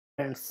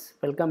Friends,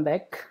 welcome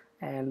back,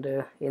 and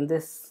in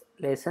this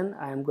lesson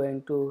I am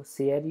going to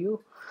share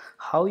you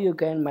how you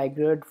can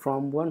migrate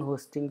from one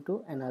hosting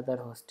to another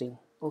hosting.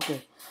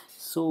 Okay,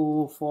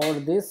 so for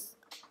this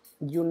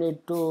you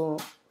need to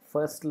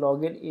first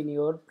log in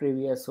your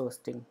previous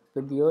hosting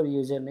with your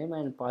username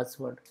and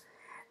password.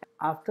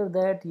 After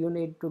that you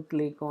need to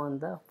click on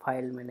the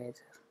file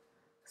manager.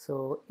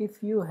 So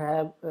if you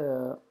have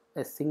a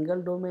single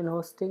domain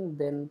hosting,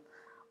 then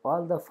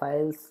all the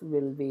files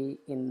will be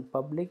in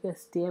public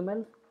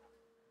HTML.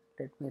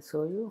 Let me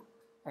show you.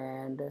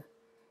 And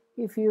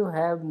if you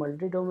have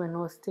multi-domain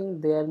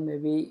hosting, there may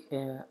be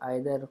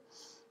either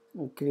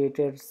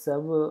created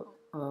sub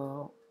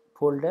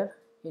folder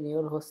in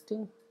your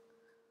hosting,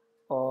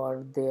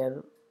 or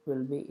there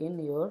will be in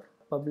your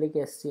public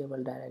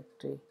HTML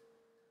directory.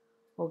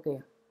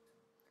 Okay,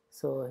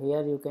 so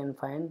here you can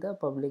find the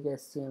public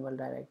HTML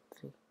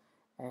directory,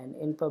 and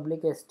in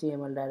public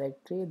HTML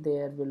directory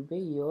there will be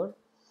your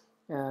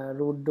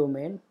root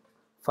domain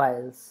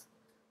files.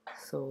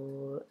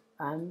 So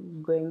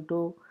I'm going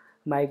to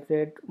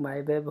migrate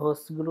my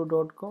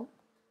webhostguru.com.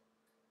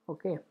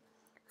 Okay,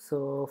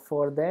 so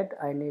for that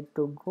I need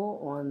to go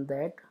on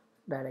that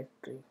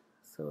directory.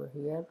 So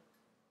here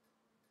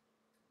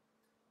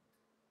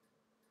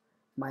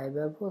my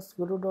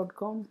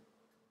webhostguru.com.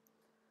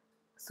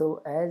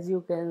 So as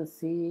you can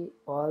see,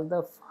 all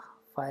the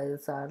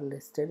files are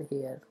listed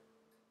here.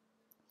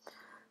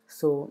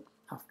 So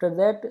after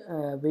that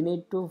we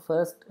need to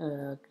first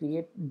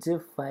create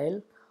zip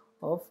file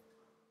of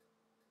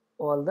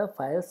all the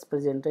files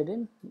presented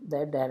in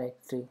that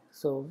directory.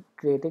 So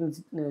creating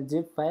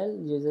zip file,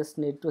 you just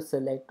need to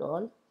select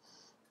all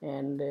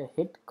and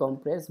hit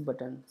compress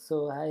button.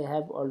 So I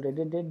have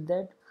already did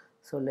that,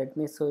 so let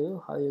me show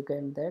you how you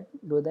can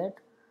do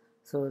that.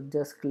 So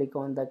just click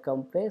on the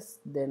compress,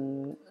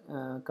 then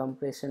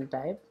compression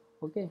type,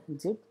 okay,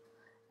 zip,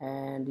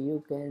 and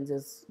you can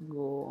just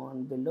go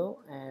on below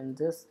and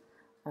just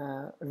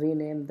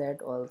rename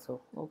that also.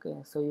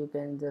 Okay, so you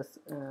can just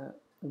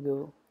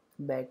give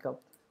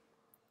backup.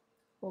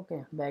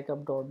 Okay,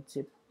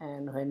 backup.zip,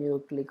 and when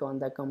you click on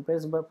the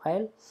compress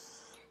file,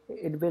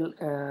 it will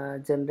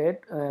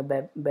generate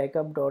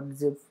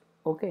backup.zip.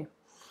 Okay,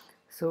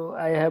 so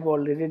I have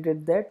already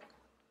did that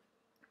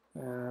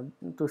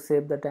to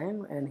save the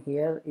time, and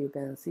here you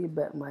can see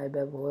my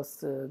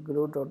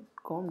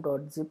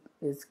webhostguru.com.zip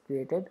is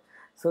created.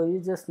 So you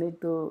just need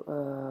to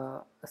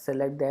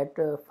select that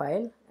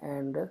file,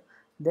 and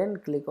then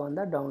click on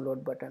the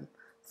download button.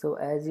 So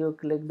as you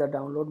click the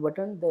download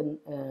button, then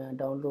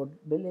download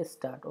will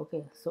start.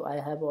 Okay, so I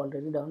have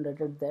already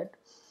downloaded that.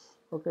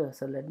 Okay,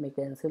 so let me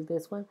cancel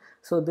this one.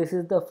 So this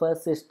is the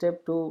first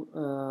step to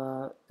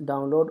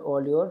download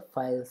all your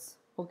files.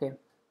 Okay,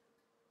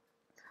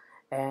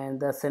 and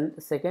the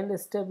second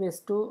step is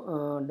to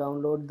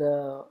download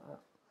the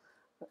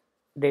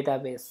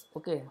database.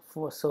 Okay,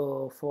 for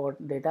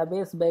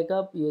database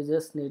backup, you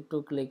just need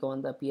to click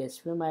on the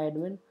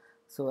phpMyAdmin.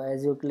 So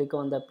as you click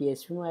on the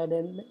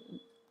phpMyAdmin,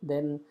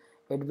 then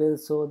it will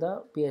show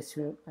the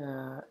php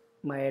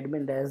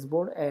myadmin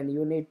dashboard, and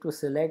you need to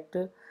select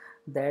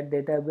that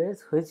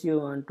database which you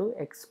want to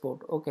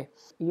export. Okay,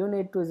 you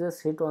need to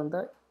just hit on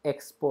the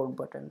export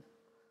button.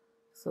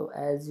 So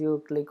as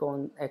you click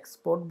on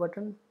export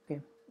button,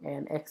 okay,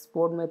 and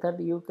export method,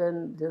 you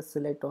can just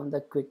select on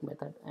the quick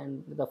method,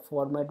 and the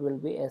format will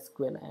be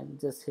SQL, and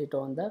just hit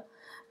on the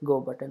go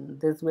button.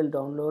 This will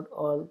download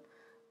all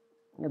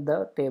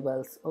the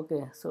tables.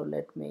 Okay, so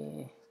let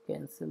me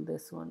cancel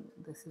this one.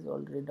 This is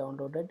already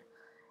downloaded,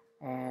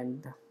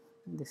 and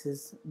this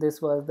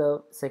was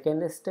the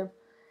second step.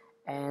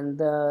 And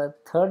the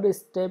third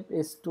step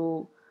is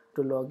to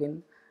log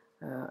in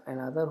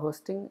another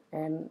hosting,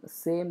 and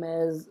same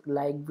as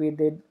like we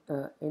did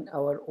in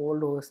our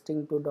old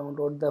hosting to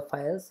download the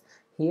files,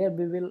 here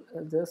we will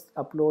just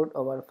upload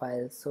our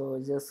files. So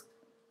just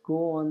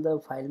go on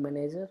the file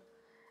manager,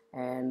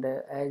 and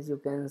as you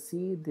can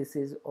see, this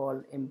is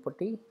all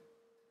empty,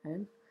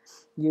 and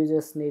you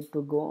just need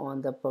to go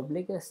on the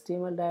public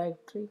HTML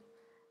directory,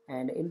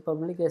 and in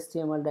public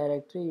HTML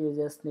directory you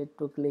just need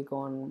to click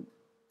on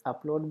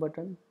upload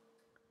button,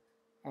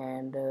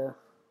 and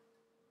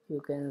you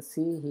can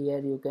see here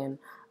you can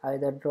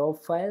either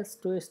drop files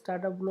to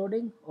start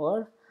uploading,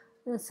 or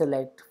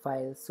select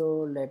files.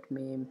 So let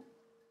me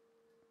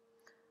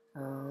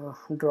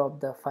drop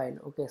the file.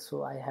 Okay,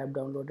 so I have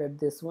downloaded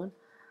this one,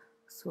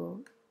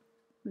 so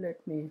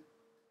let me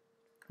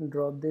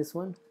drop this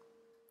one.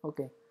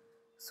 Okay,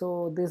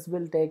 so this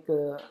will take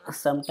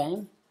some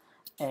time,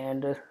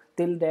 and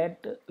till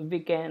that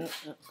we can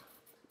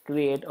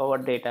create our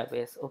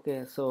database.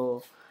 Okay,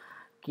 so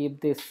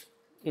keep this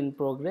in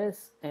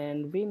progress,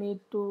 and we need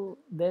to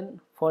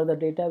then for the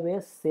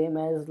database, same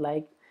as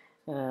like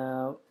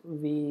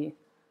we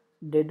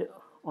did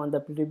on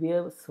the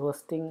previous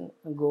hosting,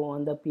 go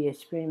on the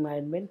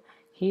phpMyAdmin.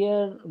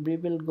 Here we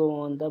will go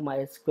on the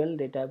MySQL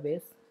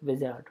database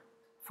wizard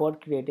for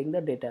creating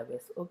the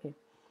database. Okay,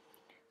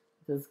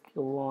 just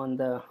go on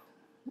the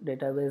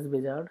database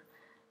wizard,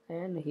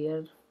 and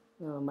here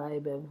my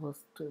web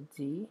host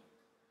G.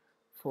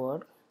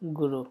 for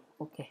guru.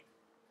 Okay,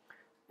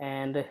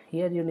 and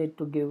here you need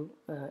to give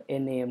a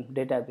name,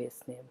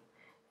 database name,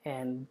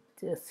 and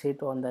just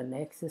hit on the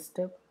next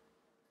step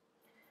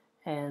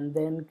and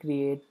then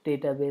create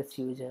database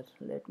user.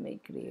 Let me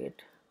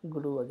create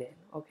guru again.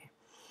 Okay,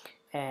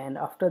 and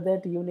after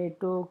that you need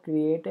to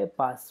create a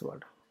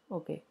password.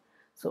 Okay,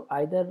 so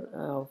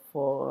either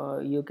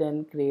for you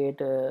can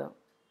create a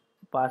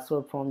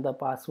password from the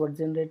password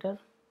generator,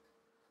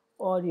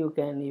 or you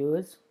can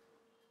use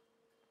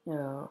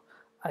uh,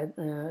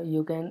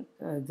 you can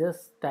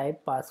just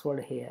type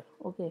password here.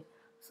 Okay,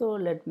 so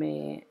let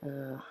me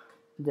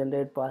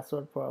generate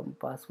password from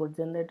password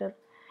generator,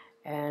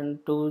 and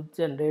to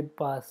generate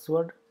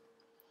password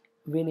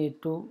we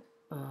need to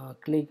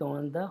click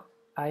on the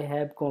I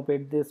have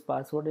copied this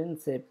password in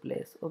safe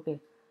place. Okay,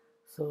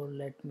 so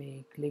let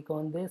me click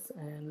on this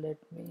and let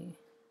me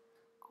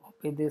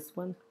copy this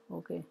one.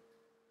 Okay,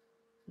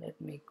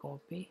 let me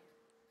copy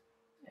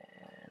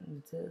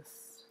and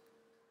just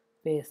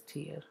paste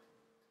here.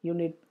 You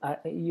need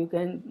you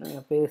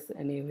can paste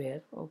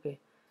anywhere. Okay,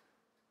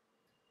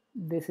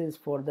 this is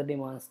for the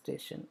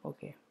demonstration.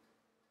 Okay,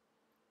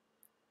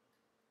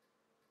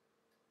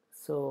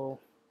 so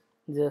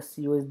just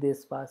use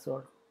this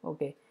password.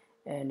 Okay,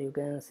 and you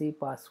can see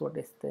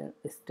password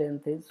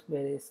strength is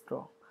very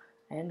strong,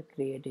 and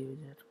create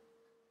user.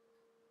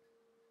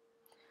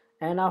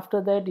 And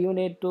after that you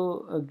need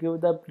to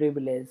give the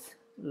privilege,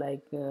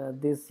 like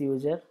this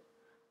user,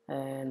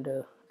 and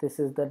this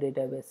is the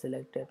database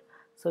selected.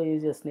 So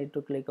you just need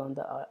to click on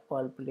the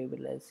all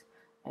privilege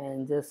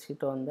and just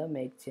hit on the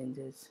make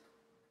changes,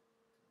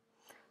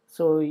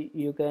 so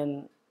you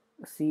can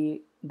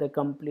see the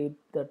complete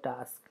the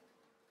task.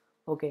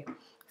 Okay,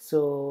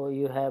 so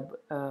you have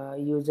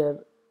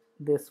user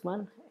this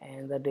one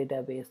and the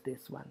database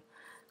this one.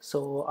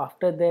 So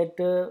after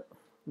that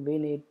we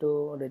need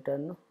to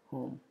return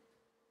home,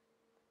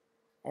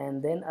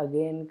 and then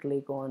again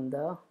click on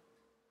the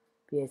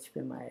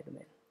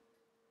php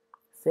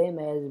same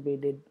as we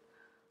did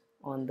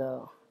on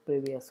the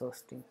previous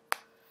hosting.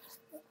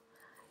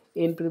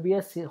 In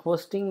previous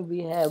hosting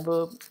we have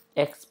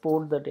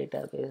export the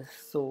database,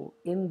 so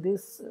in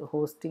this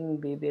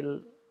hosting we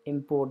will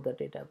import the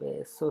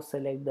database. So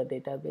select the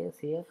database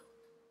here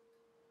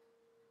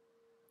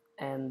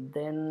and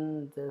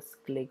then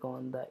just click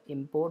on the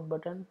import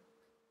button,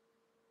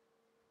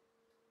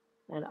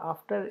 and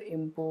after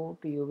import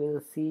you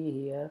will see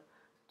here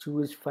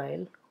choose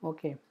file.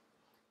 Okay,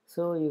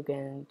 so you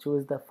can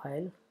choose the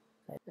file,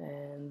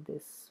 and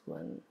this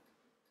one,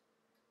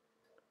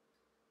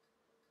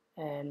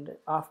 and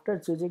after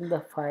choosing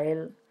the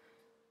file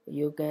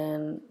you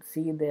can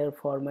see their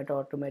format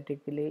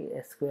automatically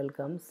SQL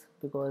comes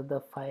because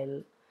the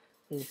file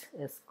is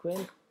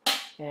SQL.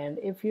 And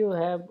if you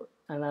have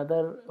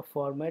another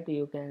format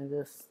you can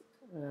just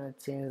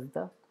change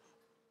the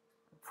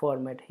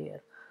format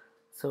here.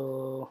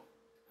 So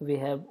we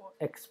have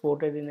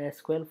exported in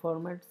SQL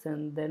formats,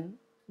 and then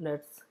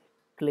let's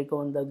click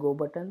on the go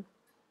button,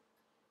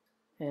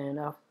 and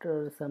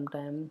after some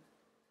time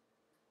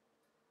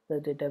the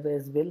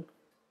database will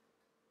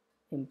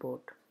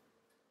import.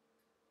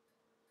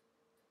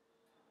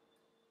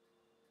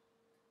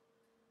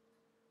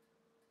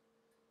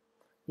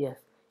 Yes,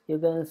 you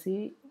can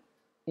see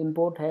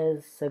import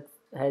has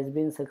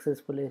been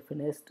successfully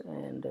finished,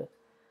 and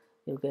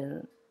you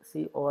can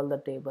see all the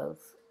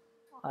tables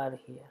are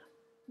here,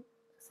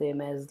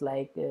 same as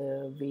like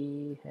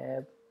we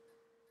have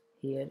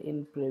here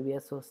in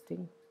previous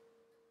hosting.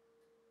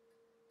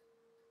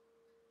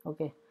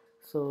 Okay,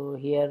 so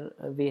here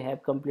we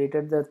have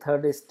completed the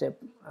third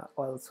step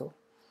also.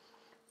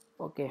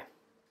 Okay,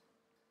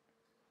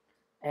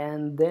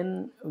 and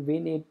then we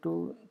need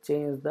to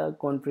change the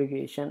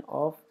configuration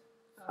of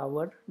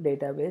our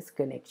database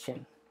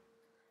connection.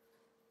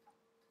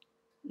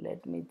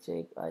 Let me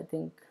check. I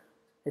think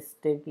it's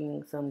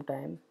taking some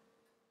time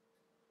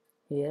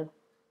here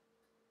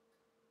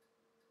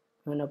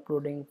when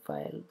uploading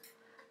file.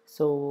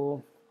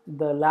 So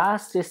the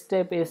last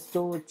step is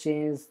to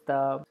change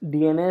the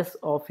DNS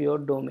of your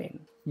domain.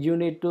 You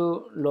need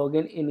to log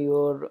in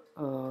your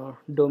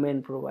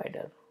domain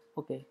provider.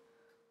 Okay,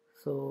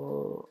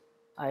 so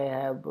I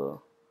have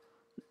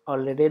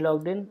already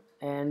logged in,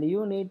 and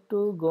you need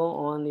to go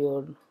on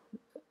your,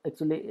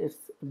 actually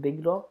it's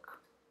big rock.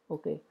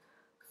 Okay,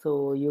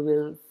 so you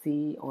will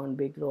see on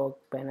big rock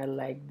panel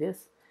like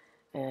this,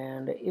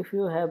 and if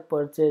you have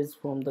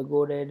purchased from the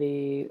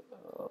GoDaddy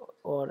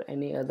or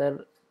any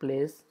other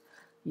place,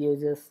 you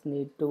just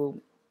need to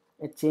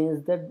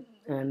change the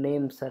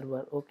name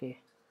server. Okay,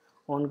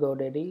 on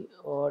GoDaddy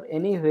or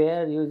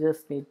anywhere you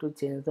just need to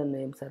change the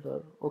name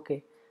server.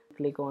 Okay,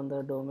 click on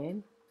the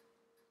domain,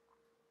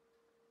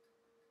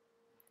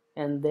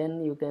 and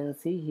then you can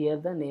see here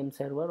the name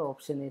server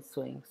option is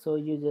showing, so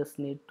you just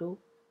need to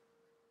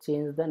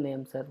change the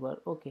name server.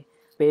 Okay,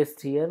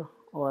 paste here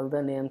all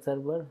the name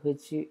server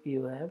which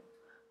you have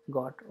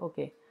got.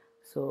 Okay,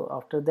 so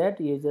after that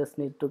you just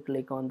need to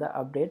click on the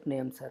update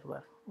name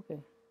server. Okay,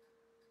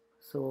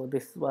 so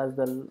this was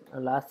the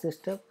last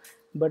step,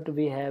 but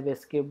we have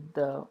skipped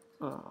the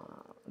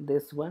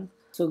this one.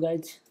 So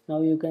guys,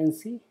 now you can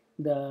see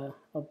the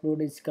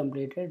upload is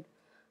completed.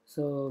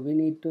 So we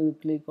need to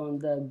click on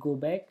the go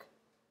back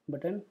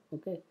button.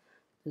 Okay,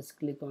 just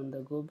click on the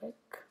go back,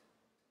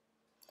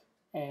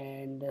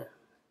 and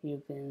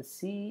you can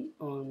see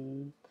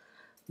on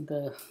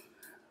the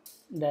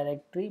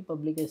directory,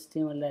 public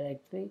HTML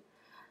directory,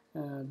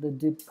 the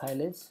zip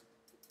file is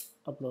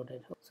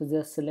uploaded. So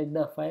just select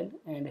the file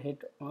and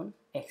hit on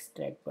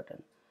extract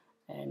button,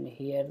 and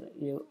here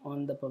you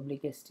on the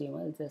public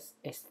HTML just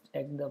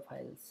extract the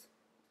files.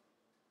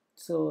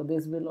 So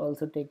this will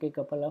also take a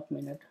couple of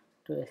minutes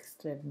to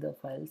extract the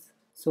files.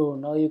 So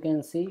now you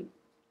can see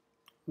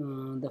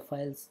the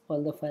files,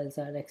 all the files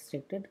are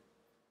extracted.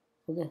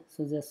 Okay,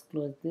 so just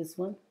close this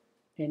one,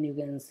 and you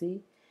can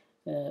see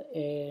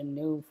a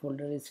new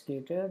folder is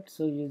created.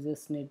 So you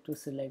just need to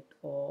select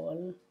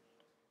all,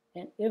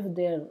 and if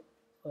there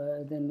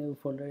the new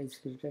folder is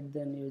created,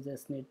 then you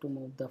just need to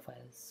move the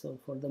files. So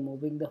for the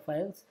moving the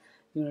files,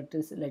 you need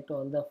to select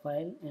all the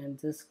file and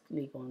just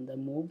click on the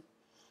move,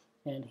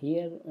 and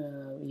here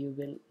you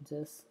will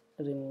just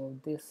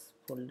remove this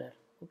folder.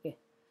 Okay,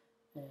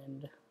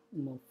 and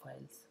move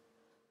files.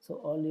 So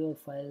all your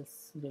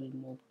files will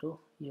move to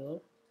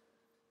your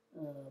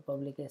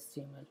public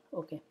HTML.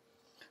 Okay,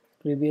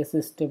 previous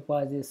step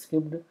was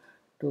skipped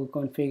to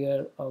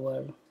configure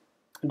our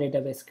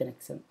database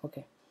connection.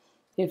 Okay,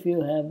 if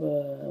you have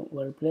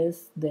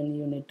WordPress, then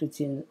you need to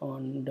change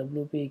on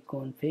wp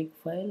config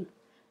file,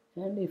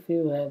 and if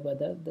you have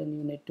other, then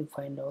you need to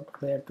find out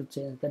where to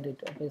change the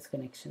database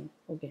connection.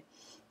 Okay,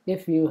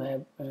 if you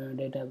have a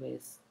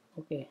database,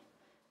 okay,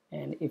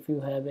 and if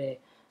you have a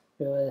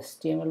your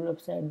HTML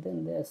website,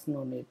 then there's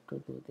no need to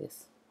do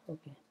this.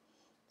 Okay,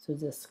 so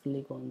just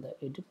click on the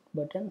edit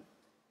button.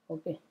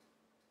 Okay,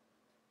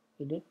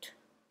 edit,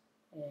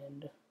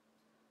 and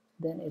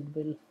then it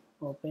will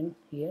open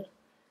here,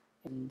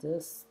 and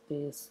just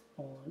paste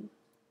on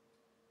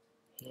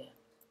here.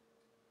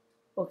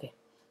 Okay,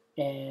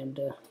 and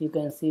you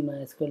can see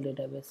MySQL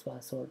database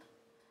password,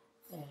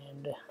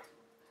 and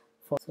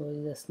so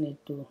you just need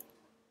to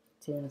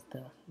change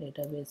the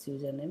database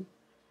username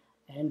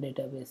and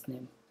database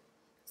name.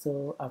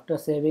 So after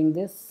saving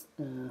this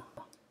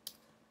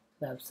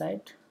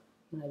website,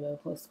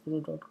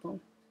 mywebhostguru.com,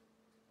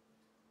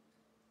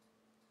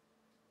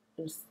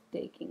 it's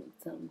taking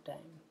some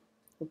time.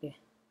 Okay,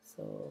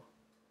 so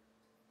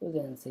you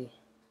can see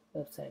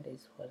website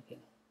is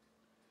working,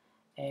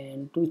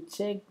 and to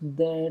check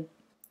that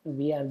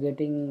we are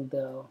getting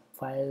the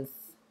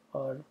files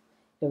or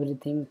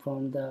everything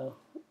from the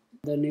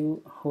new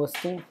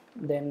hosting,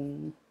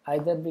 then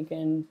either we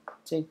can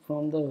check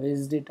from the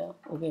his data.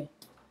 Okay,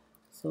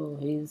 so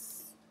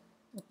his,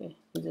 okay,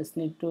 you just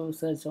need to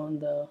search on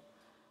the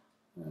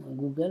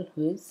Google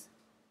Wiz,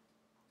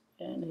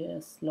 and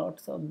yes,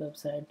 lots of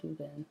website you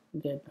can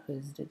get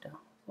his data.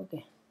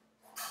 Okay,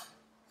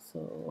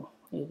 so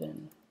you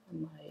can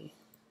my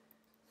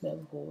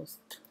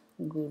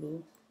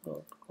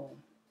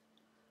webhostguru.com,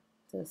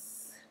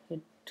 just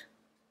hit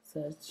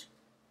search,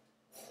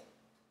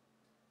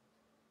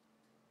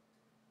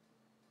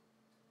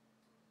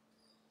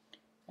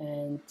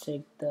 and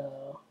check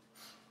the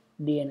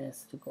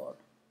DNS record,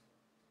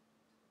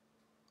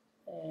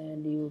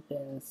 and you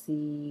can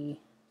see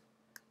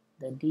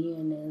the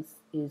DNS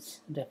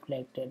is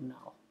reflected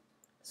now.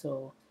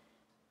 So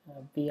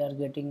we are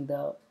getting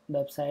the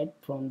website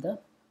from the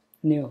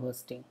new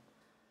hosting.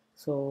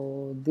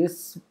 So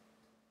this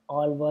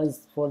all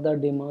was for the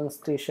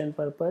demonstration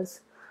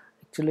purpose.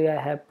 Actually, I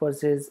have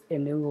purchased a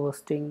new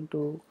hosting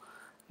to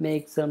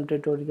make some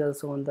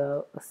tutorials on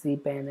the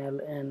cPanel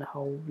and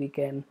how we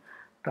can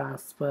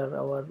transfer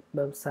our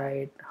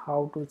website,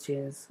 how to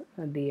change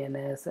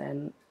DNS,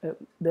 and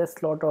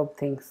there's lot of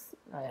things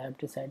I have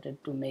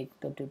decided to make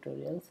the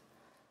tutorials.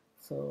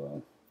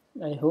 So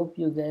I hope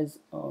you guys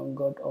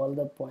got all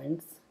the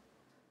points,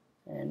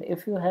 and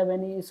if you have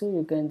any issue,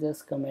 you can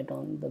just comment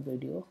on the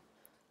video.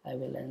 I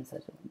will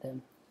answer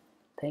them.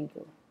 Thank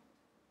you.